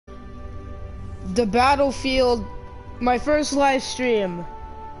The Battlefield, my first live stream.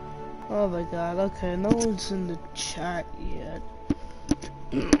 Oh my god, okay, no one's in the chat yet.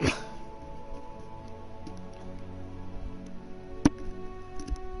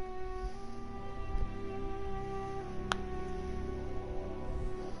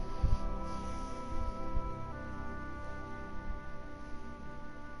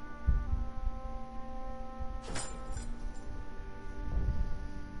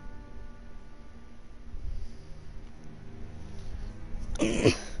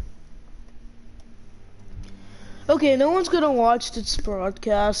 Okay, no one's gonna watch this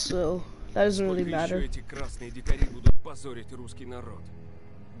broadcast, so that doesn't really matter. Эти красные дикари будут позорить русский народ.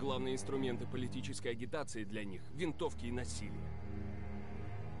 Главные инструменты политической агитации для них — винтовки и насилие.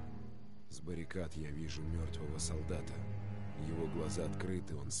 С баррикад я вижу мертвого солдата. Его глаза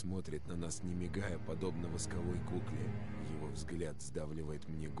открыты, он смотрит на нас, не мигая, подобно восковой кукле. Его взгляд сдавливает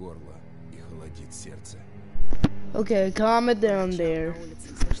мне горло и холодит сердце. Okay, calm it down there. На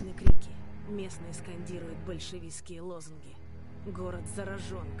улице слышны крики. Местные скандируют большевистские лозунги. Город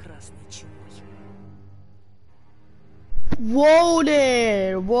заражен красной чумой. Whoa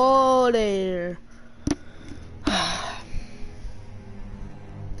there! Whoa there! The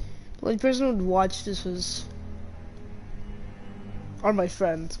only person who would watch this are my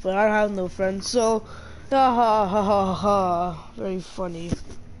friends, but I have no friends, so ha ha ha ha ha. Very funny.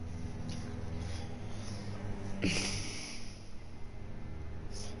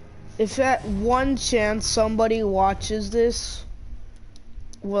 If at one chance somebody watches this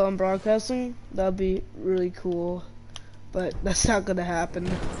while I'm broadcasting, that'd be really cool. But that's not gonna happen.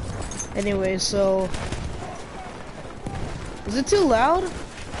 Anyway, so... Is it too loud?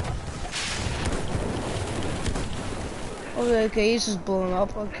 Okay, okay, he's just blowing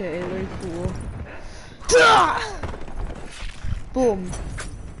up. Okay, very cool. Boom.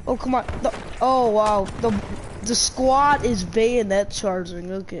 Oh, come on. Oh, wow. The squad is bayonet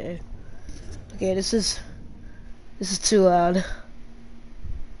charging. Okay. Okay, this is too loud.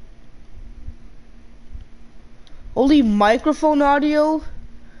 Only microphone audio?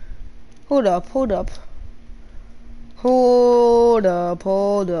 Hold up, hold up. Hold up,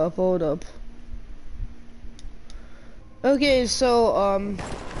 hold up, hold up. Okay, so,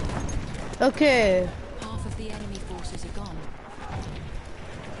 okay. Half of the enemy forces are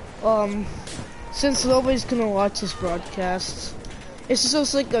gone. Since nobody's gonna watch this broadcast, it's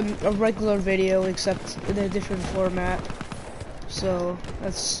just like a regular video except in a different format. So,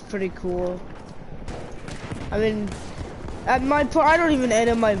 that's pretty cool. I mean, at my part, I don't even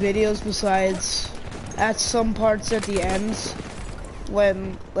edit my videos besides at some parts at the end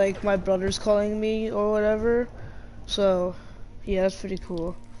when, like, my brother's calling me or whatever. So, yeah, that's pretty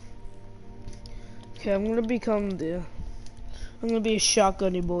cool. Okay, I'm gonna be a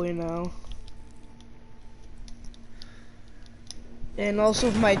shotgunny boy now. And also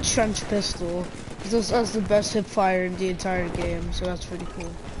my trench pistol. This has the best hip fire in the entire game, so that's pretty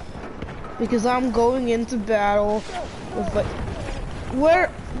cool. Because I'm going into battle with like... Where?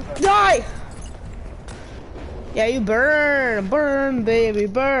 Die! Yeah, you burn! Burn, baby,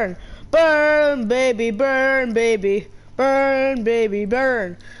 burn! Burn, baby, burn, baby! Burn, baby,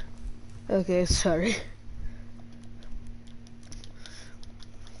 burn! Okay, sorry.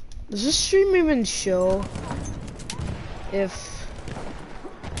 Does this stream even show if...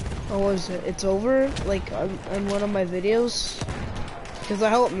 Oh, what is it? It's over? Like, on one of my videos? Because I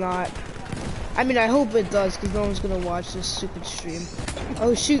hope not. I mean, I hope it does, because no one's gonna watch this stupid stream.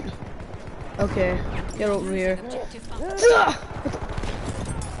 Oh, shoot! Okay, get over here.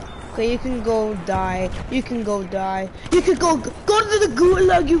 Okay, you can go die. You can go die. You can go to the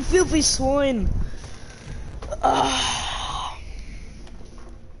gulag, you filthy swine!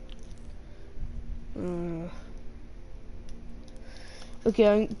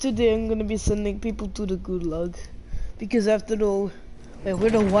 Okay, today I'm gonna be sending people to the gulag. Because after all, wait, we're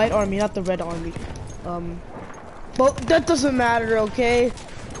the white army, not the red army. But that doesn't matter, okay?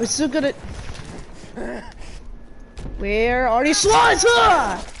 We're still gonna... Where are these swines?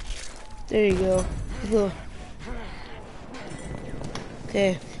 Ah! There you go. Look.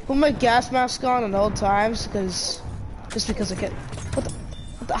 Okay, put my gas mask on at all times, just because I can't...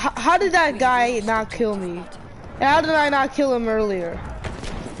 How did that guy not kill me? How did I not kill him earlier?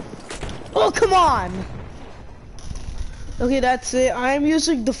 Oh, come on! Okay, that's it. I am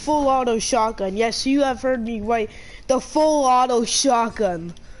using the full auto shotgun. Yes, you have heard me right. The full auto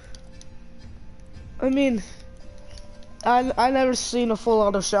shotgun. I mean, I never seen a full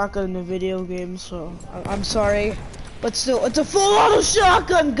auto shotgun in a video game, so I'm sorry. But still, it's a full auto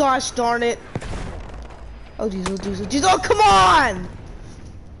shotgun, gosh darn it. Oh, jeez, oh, jeez, oh, jeez. Oh, come on!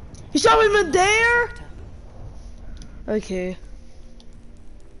 You shot him in there? Okay.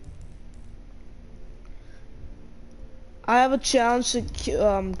 I have a chance to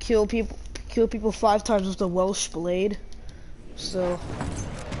kill people 5 times with the Welsh blade, so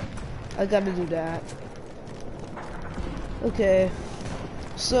I gotta do that. Okay.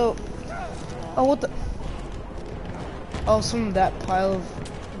 So, oh what the? Oh, some of that pile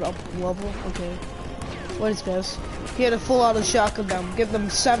of rubble. Okay. What is this? He had a full auto shotgun them. Give them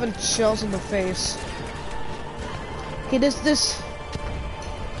 7 shells in the face. Okay, this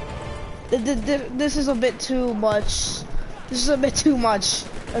is a bit too much. This is a bit too much.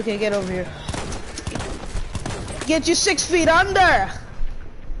 Okay, get over here. Get you 6 feet under!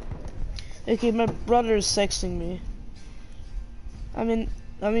 Okay, my brother is texting me. I mean,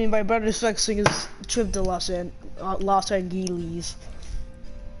 my brother's texting his trip to Los Angeles.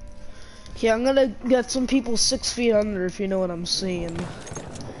 Okay, I'm gonna get some people 6 feet under, if you know what I'm saying.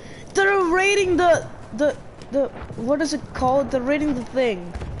 They're raiding the what is it called? They're raiding the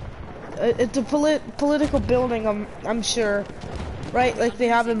thing. It's a political building, I'm sure, right? Like they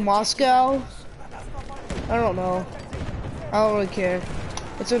have in Moscow. I don't know. I don't really care.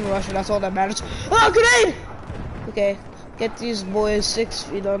 It's in Russia. That's all that matters. Oh, grenade! Okay, get these boys 6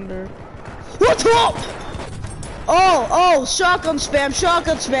 feet under. What's up? Oh, shotgun spam,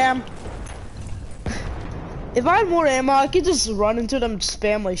 shotgun spam. If I had more ammo, I could just run into them and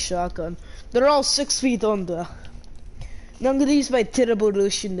spam my shotgun. They're all 6 feet under. Now I'm gonna use my terrible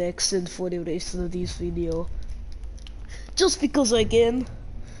Russian accent for the rest of this video. Just because I can.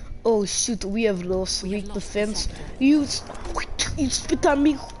 Oh shoot, we have lost weak defense. You spit on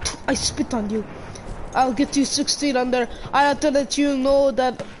me, I spit on you. I'll get you 6 feet under. I have to let you know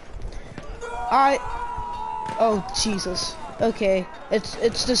that oh Jesus. Okay,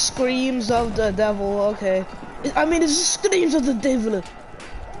 it's the screams of the devil. Okay, I mean it's the screams of the devil.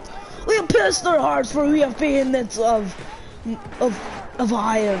 We have pierced their hearts, for we have bayonets of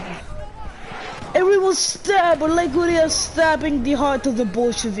iron. And we will stab like we are stabbing the heart of the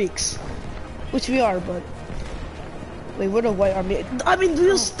Bolsheviks, which we are. But wait, we're the White Army. I mean,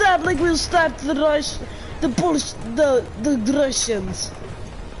 we'll stab like we'll stab the Russians.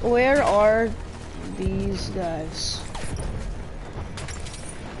 Where are these guys?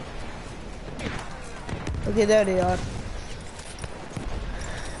 Okay, there they are.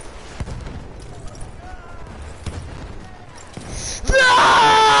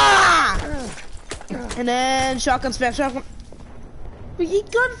 And then shotgun spam, shotgun. But he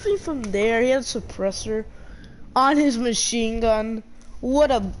got me from there. He had a suppressor on his machine gun.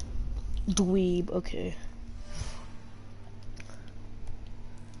 What a dweeb. Okay.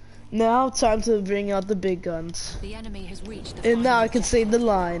 Now time to bring out the big guns. The enemy has reached the and now I can say the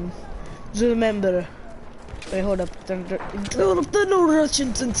line. Just remember. Wait, hold up. There are no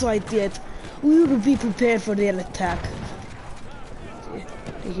Russians inside yet. We will be prepared for their attack.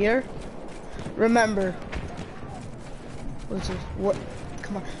 You hear? Remember. What's this? What?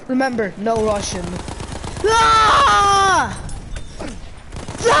 Come on. Remember, no Russian. Ah!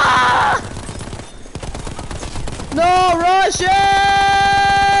 Ah! No Russian!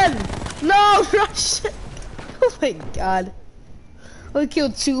 No Russian! Oh my god. I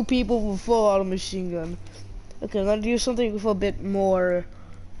killed 2 people with full auto machine gun. Okay, I'm gonna do something with a bit more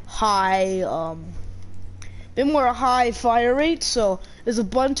high, fire rate. So there's a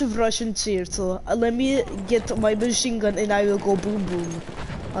bunch of Russians here. So let me get my machine gun and I will go boom boom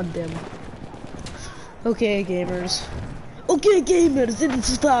on them. Okay, gamers. Okay, gamers,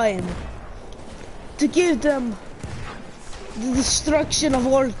 it's time to give them the destruction of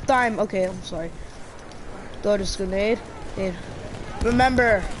all time. Okay, I'm sorry. Throw this grenade. Here.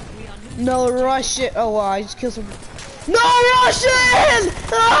 Remember, no Russian. Oh wow, I just killed some. No Russian!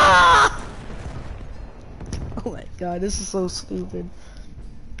 Ah! Oh my god, this is so stupid.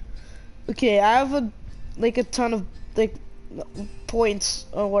 Okay, I have a ton of points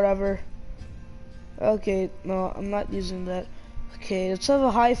or whatever. Okay, no, I'm not using that. Okay, let's have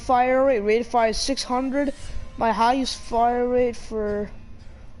a high fire rate. Rate of fire is 600. My highest fire rate for.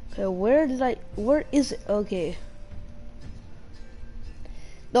 Okay, where is it? Okay.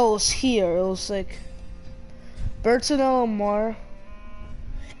 No, it was here. It was like Burton LMR.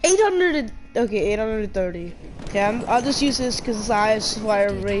 800. Okay, 830. Okay, I'll just use this because it's the highest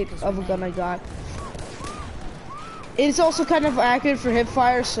fire rate of a gun I got. It's also kind of accurate for hip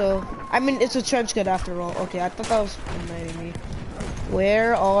fire, so I mean it's a trench gun after all. Okay, I thought that was annoying me.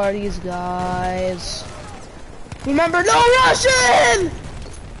 Where are these guys? Remember, no Russian!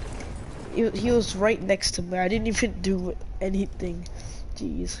 He was right next to me. I didn't even do anything.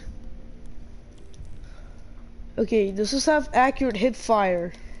 Jeez. Okay, does this have accurate hip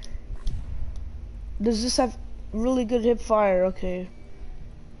fire? Does this have really good hip fire? Okay.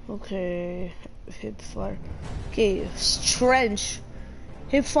 Okay. Hip fire. Okay. Trench.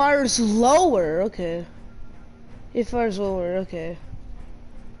 Hip fire is lower. Okay. Hip fire is lower. Okay.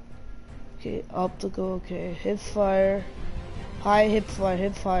 Okay. Optical. Okay. Hip fire. High hip fire.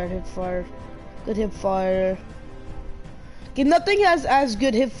 Hip fire. Hip fire. Good hip fire. Okay. Nothing has as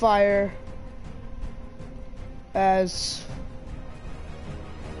good hip fire as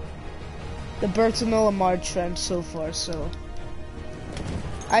the Bertino Lamar trench so far, so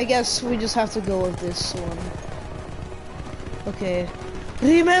I guess we just have to go with this one. Okay.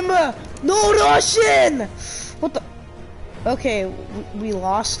 Remember, no Russian! What the? Okay, we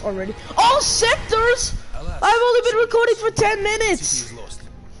lost already. All sectors! I've only been recording for 10 minutes! City is lost,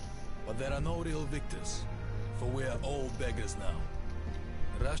 but there are no real victors, for we are all beggars now.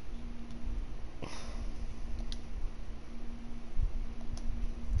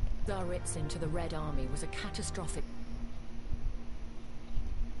 Tsaritsyn to the Red Army was a catastrophic